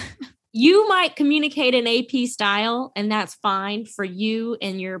 like you might communicate an AP style and that's fine for you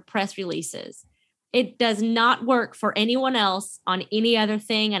and your press releases. It does not work for anyone else on any other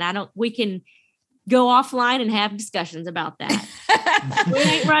thing. And we can go offline and have discussions about that. We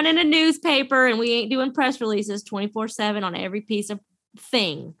ain't running a newspaper and we ain't doing press releases 24/7 on every piece of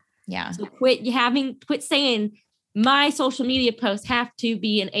thing. Yeah. So quit saying my social media posts have to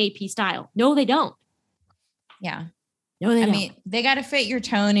be an AP style. No, they don't. Yeah. No, they don't. I mean, they got to fit your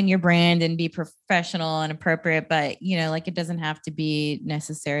tone and your brand and be professional and appropriate, but you know, like it doesn't have to be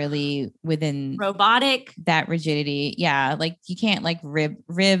necessarily within robotic, that rigidity. Yeah. Like you can't like rid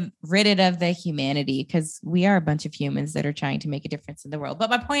it of the humanity, because we are a bunch of humans that are trying to make a difference in the world. But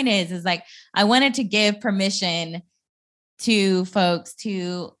my point is like, I wanted to give permission to folks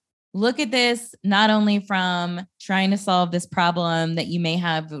to look at this not only from trying to solve this problem that you may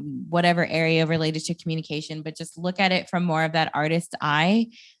have, whatever area related to communication, but just look at it from more of that artist's eye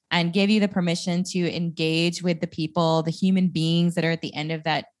and give you the permission to engage with the people, the human beings that are at the end of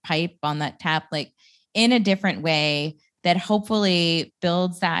that pipe on that tap, like in a different way that hopefully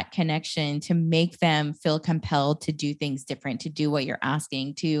builds that connection to make them feel compelled to do things different, to do what you're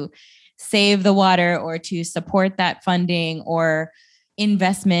asking, to save the water or to support that funding or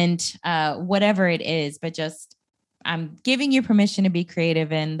investment, whatever it is, but just I'm giving you permission to be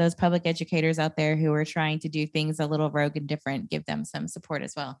creative, and those public educators out there who are trying to do things a little rogue and different, give them some support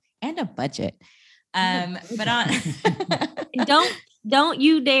as well, and a budget. But on don't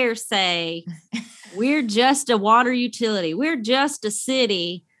you dare say we're just a water utility. We're just a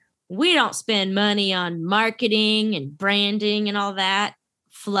city. We don't spend money on marketing and branding and all that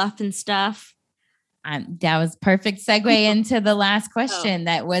fluff and stuff. That was perfect segue into the last question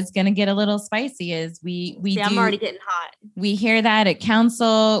that was going to get a little spicy. Is I'm already getting hot. We hear that at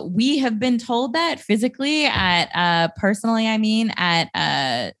council. We have been told that physically personally, I mean,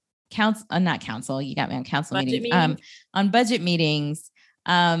 at council, not council. You got me on council meetings. On budget meetings,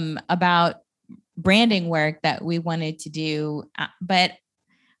 about branding work that we wanted to do, but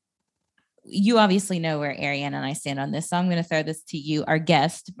you obviously know where Ariane and I stand on this. So I'm going to throw this to you, our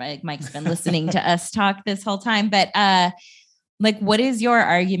guest. Mike's been listening to us talk this whole time, but what is your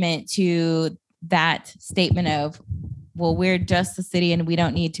argument to that statement of, well, we're just a city and we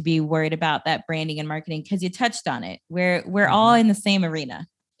don't need to be worried about that branding and marketing? Because you touched on it. We're all in the same arena.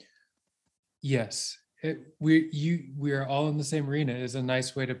 Yes. We are all in the same arena is a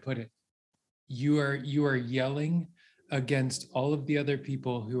nice way to put it. You are yelling against all of the other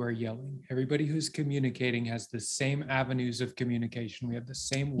people who are yelling. Everybody who's communicating has the same avenues of communication. We have the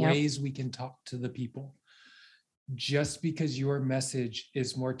same ways we can talk to the people. Just because your message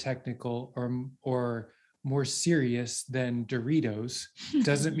is more technical or more serious than Doritos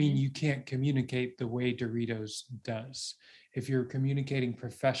doesn't mean you can't communicate the way Doritos does. If you're communicating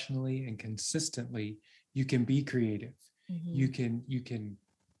professionally and consistently, you can be creative. Mm-hmm. You can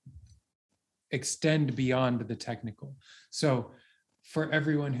extend beyond the technical. So for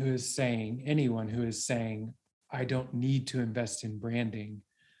anyone who is saying, I don't need to invest in branding,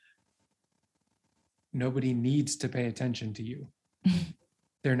 nobody needs to pay attention to you.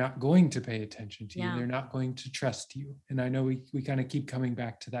 They're not going to pay attention to you. They're not going to trust you. And I know we kind of keep coming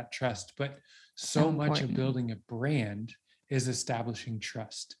back to that trust, but so much of building a brand is establishing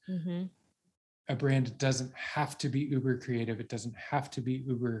trust. Mm-hmm. A brand doesn't have to be uber creative. It doesn't have to be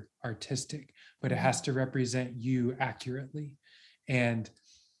uber artistic, but it has to represent you accurately. And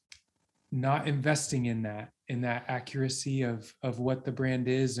not investing in that accuracy of what the brand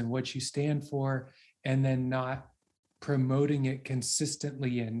is and what you stand for, and then not promoting it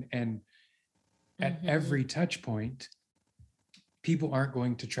consistently and at every touch point, people aren't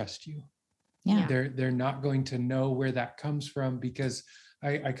going to trust you. Yeah. They're not going to know where that comes from, because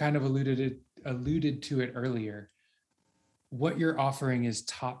I kind of alluded to it earlier. What you're offering is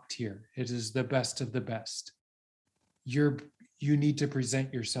top tier. It is the best of the best. You need to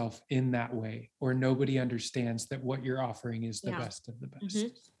present yourself in that way, or nobody understands that what you're offering is the best of the best. Mm-hmm.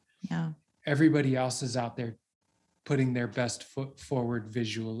 Yeah. Everybody else is out there putting their best foot forward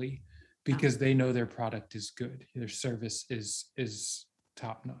visually because they know their product is good. Their service is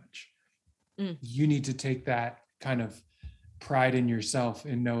top notch. You need to take that kind of pride in yourself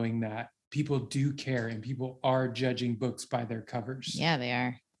in knowing that people do care and people are judging books by their covers. Yeah, they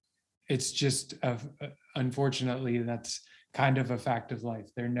are. It's just, unfortunately, that's kind of a fact of life.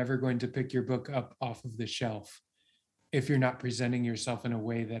 They're never going to pick your book up off of the shelf if you're not presenting yourself in a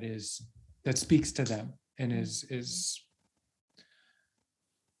way that speaks to them and is.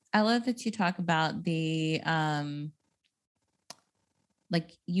 I love that you talk about the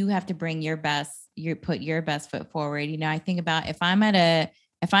you have to bring put your best foot forward. I think about if I'm at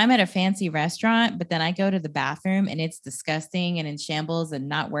a fancy restaurant, but then I go to the bathroom and it's disgusting and in shambles and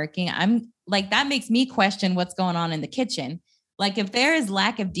not working, I'm like, that makes me question what's going on in the kitchen. Like, if there is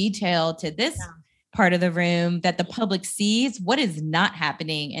lack of detail to this part of the room that the public sees, what is not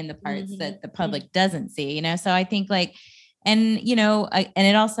happening in the parts that the public doesn't see, So I think and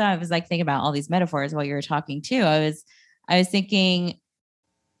it also, I was thinking about all these metaphors while you were talking too. I was thinking,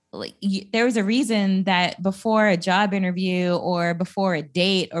 there was a reason that before a job interview or before a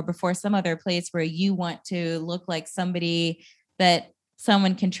date or before some other place where you want to look like somebody that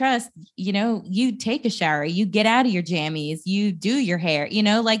someone can trust, you take a shower, you get out of your jammies, you do your hair,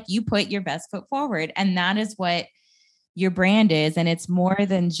 you put your best foot forward. And that is what your brand is. And it's more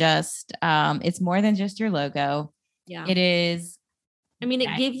than just your logo. Yeah. It is. I mean,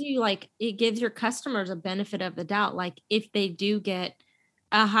 it gives your customers a benefit of the doubt. Like, if they do get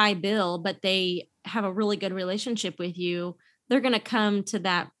a high bill, but they have a really good relationship with you, they're going to come to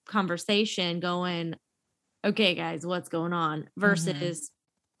that conversation going, okay, guys, what's going on? Versus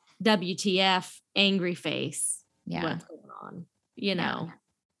WTF, angry face. Yeah. What's going on?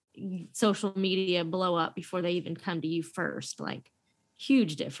 Social media blow up before they even come to you first. Like,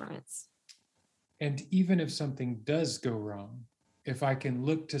 huge difference. And even if something does go wrong, if I can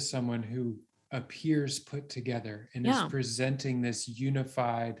look to someone who appears put together and is presenting this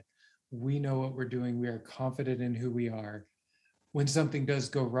unified, we know what we're doing, we are confident in who we are. When something does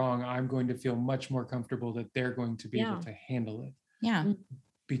go wrong, I'm going to feel much more comfortable that they're going to be able to handle it. Yeah.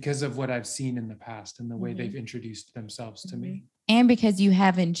 Because of what I've seen in the past and the way they've introduced themselves to me. And because you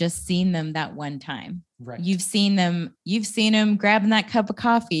haven't just seen them that one time. Right. You've seen them grabbing that cup of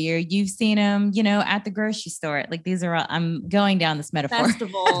coffee, or you've seen them, at the grocery store. Like, these are all, I'm going down this metaphor.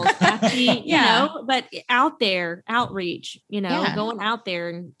 Festivals, but out there, outreach, going out there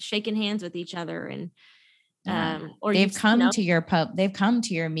and shaking hands with each other. And, or they've come to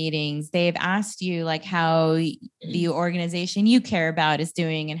your meetings. They've asked you like how the organization you care about is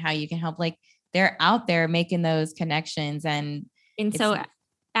doing and how you can help. Like, they're out there making those connections. And so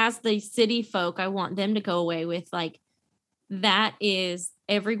as the city folk, I want them to go away with like, that is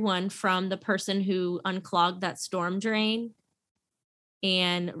everyone from the person who unclogged that storm drain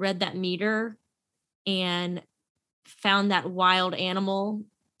and read that meter and found that wild animal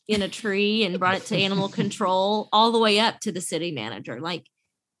in a tree and brought it to animal control, all the way up to the city manager. Like,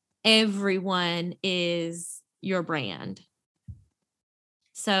 everyone is your brand.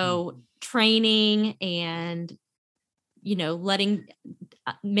 So training and,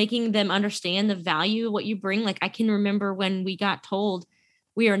 making them understand the value of what you bring. Like, I can remember when we got told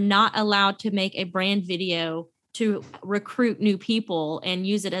we are not allowed to make a brand video to recruit new people and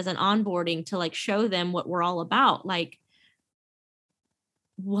use it as an onboarding to like show them what we're all about. Like,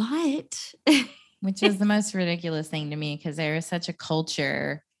 what? Which is the most ridiculous thing to me, because there is such a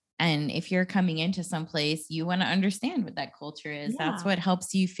culture. And if you're coming into some place, you want to understand what that culture is. Yeah. That's what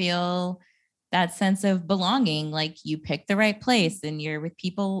helps you feel that sense of belonging. Like, you pick the right place and you're with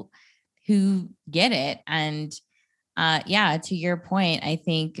people who get it. And to your point, I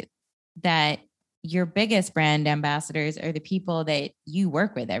think that your biggest brand ambassadors are the people that you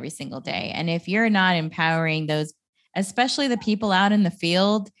work with every single day. And if you're not empowering those, especially the people out in the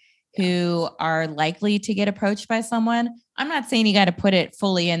field who are likely to get approached by someone, I'm not saying you got to put it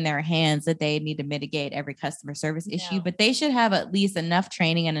fully in their hands that they need to mitigate every customer service issue, but they should have at least enough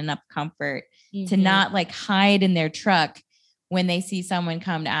training and enough comfort to not like hide in their truck when they see someone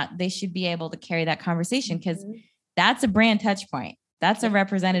come out. They should be able to carry that conversation, because that's a brand touch point. That's a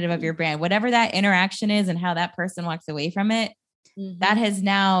representative of your brand. Whatever that interaction is and how that person walks away from it, that has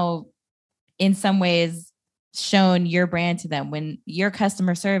now in some ways shown your brand to them. When your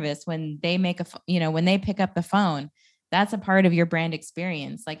customer service, when they make when they pick up the phone, that's a part of your brand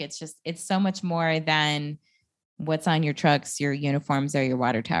experience. Like, it's so much more than what's on your trucks, your uniforms, or your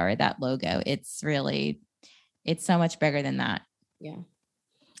water tower, that logo. It's so much bigger than that. Yeah.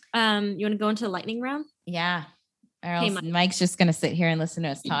 You want to go into the lightning round? Yeah. Or else Mike's just going to sit here and listen to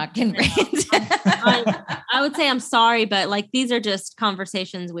us talk. And I would say I'm sorry, but like, these are just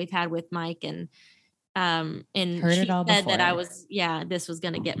conversations we've had with Mike, and heard she it all said before. that this was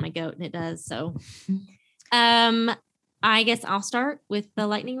going to get my goat, and it does. So, I guess I'll start with the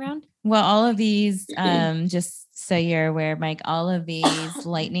lightning round. Well, all of these, just so you're aware, Mike, all of these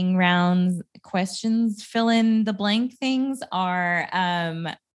lightning rounds questions, fill in the blank things, are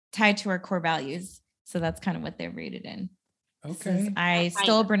tied to our core values. So that's kind of what they're rooted in. Okay. I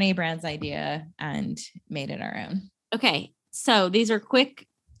stole Brene Brown's idea and made it our own. Okay. So these are quick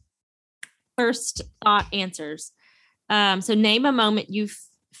first thought answers. So name a moment you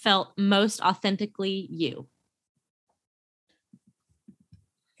felt most authentically you.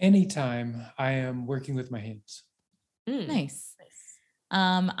 Anytime I am working with my hands. Nice.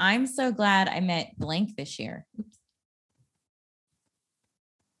 I'm so glad I met blank this year. Oops.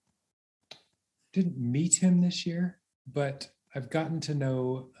 Didn't meet him this year, but I've gotten to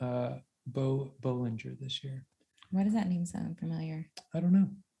know Bo Bollinger this year. Why does that name sound familiar? I don't know.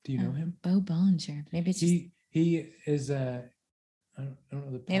 Do you know him? Bo Bollinger. Maybe it's just... He is a... I don't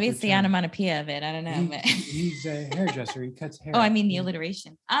know the maybe it's the onomatopoeia of it. I don't know. He's a hairdresser. He cuts hair. Oh, I mean the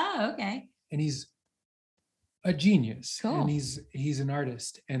alliteration. Oh, okay. And he's a genius. Cool. And he's an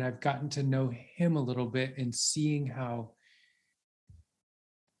artist. And I've gotten to know him a little bit, and seeing how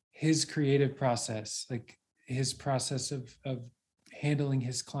his creative process, like his process of handling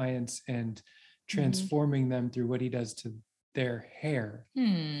his clients and transforming them through what he does to their hair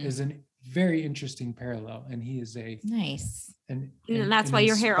is a very interesting parallel. And he is a nice. And that's why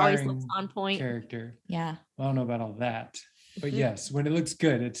your hair always looks on point. Character. Yeah. Well, I don't know about all that, but yes, when it looks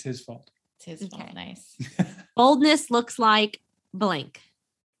good, it's his fault. It's his fault. Nice. Boldness looks like blank.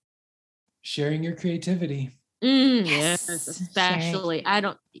 Sharing your creativity. Yes, especially.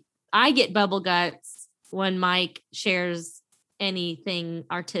 I get bubble guts when Mike shares anything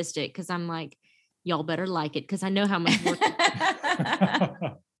artistic, because I'm like, y'all better like it, because I know how much work.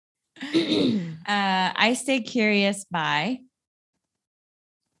 I stay curious by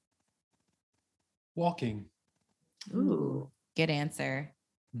walking. Ooh, good answer.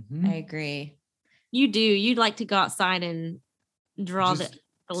 Mm-hmm. I agree. You do. You'd like to go outside and draw the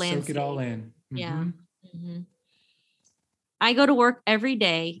landscape. Soak it all in. Mm-hmm. Yeah. Mm-hmm. I go to work every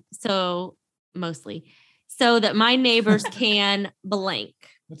day, so that my neighbors can blank.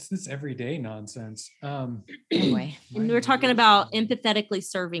 What's this everyday nonsense? Oh boy. And we're talking about empathetically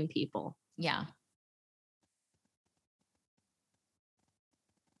serving people. Yeah.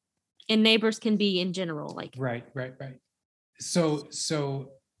 And neighbors can be in general, like right. So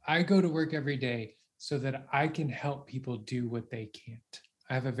I go to work every day so that I can help people do what they can't.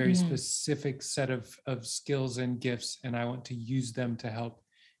 I have a very specific set of skills and gifts, and I want to use them to help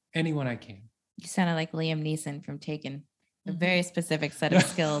anyone I can. You sounded like Liam Neeson from Taken. A very specific set of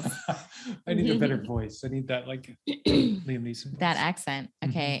skills. I need a better voice. I need that like Liam Neeson voice. That accent.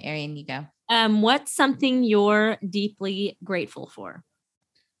 Okay, Arian, you go. What's something you're deeply grateful for?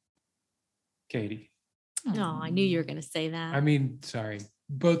 Katie. Oh, I knew you were going to say that. I mean, sorry,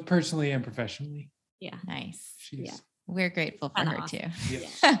 both personally and professionally. Yeah. Nice. Yeah. We're grateful for her too.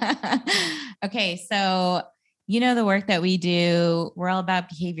 Yeah. Okay, so the work that we do, we're all about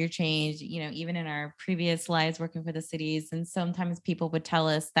behavior change, even in our previous lives working for the cities. And sometimes people would tell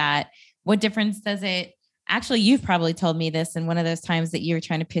us that, what difference does it? Actually, you've probably told me this in one of those times that you were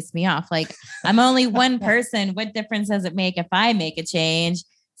trying to piss me off. Like, I'm only one person. What difference does it make if I make a change?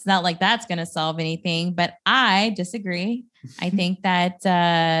 It's not like that's going to solve anything, but I disagree. I think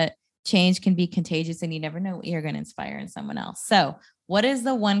that change can be contagious and you never know what you're going to inspire in someone else. So what is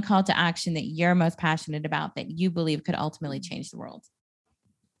the one call to action that you're most passionate about that you believe could ultimately change the world?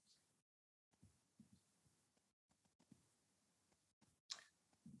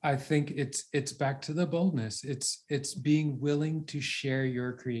 I think it's back to the boldness. It's being willing to share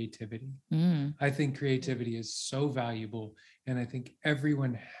your creativity. I think creativity is so valuable, and I think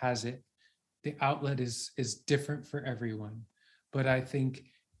everyone has it. The outlet is different for everyone, but I think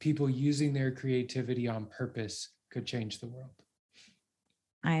people using their creativity on purpose could change the world.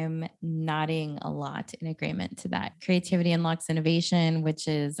 I'm nodding a lot in agreement to that. Creativity unlocks innovation, which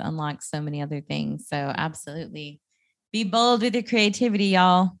unlocks so many other things. So absolutely be bold with your creativity,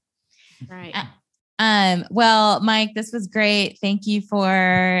 y'all. Right. Well, Mike, this was great. Thank you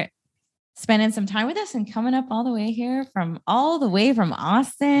for spending some time with us and coming up all the way from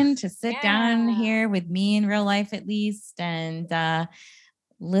Austin to sit down here with me in real life, at least, and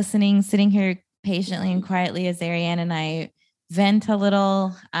sitting here patiently and quietly as Ariane and I vent a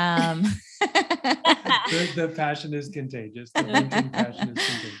little. The passion is contagious. The venting passion is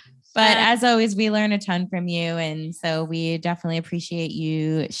contagious. But as always, we learn a ton from you. And so we definitely appreciate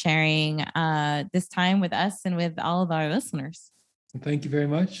you sharing this time with us and with all of our listeners. Thank you very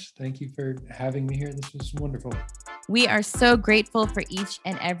much. Thank you for having me here. This was wonderful. We are so grateful for each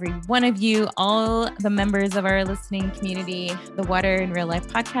and every one of you, all the members of our listening community. The Water in Real Life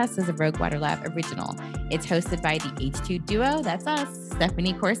podcast is a Rogue Water Lab original. It's hosted by the H2 duo. That's us,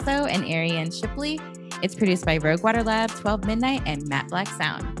 Stephanie Corso and Ariane Shipley. It's produced by Rogue Water Lab, 12 Midnight, and Matt Black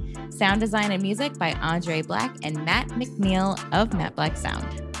Sound. Sound design and music by Andre Black and Matt McNeil of Matt Black Sound.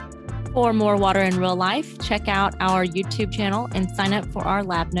 For more Water in Real Life, check out our YouTube channel and sign up for our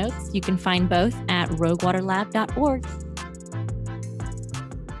lab notes. You can find both at roguewaterlab.org.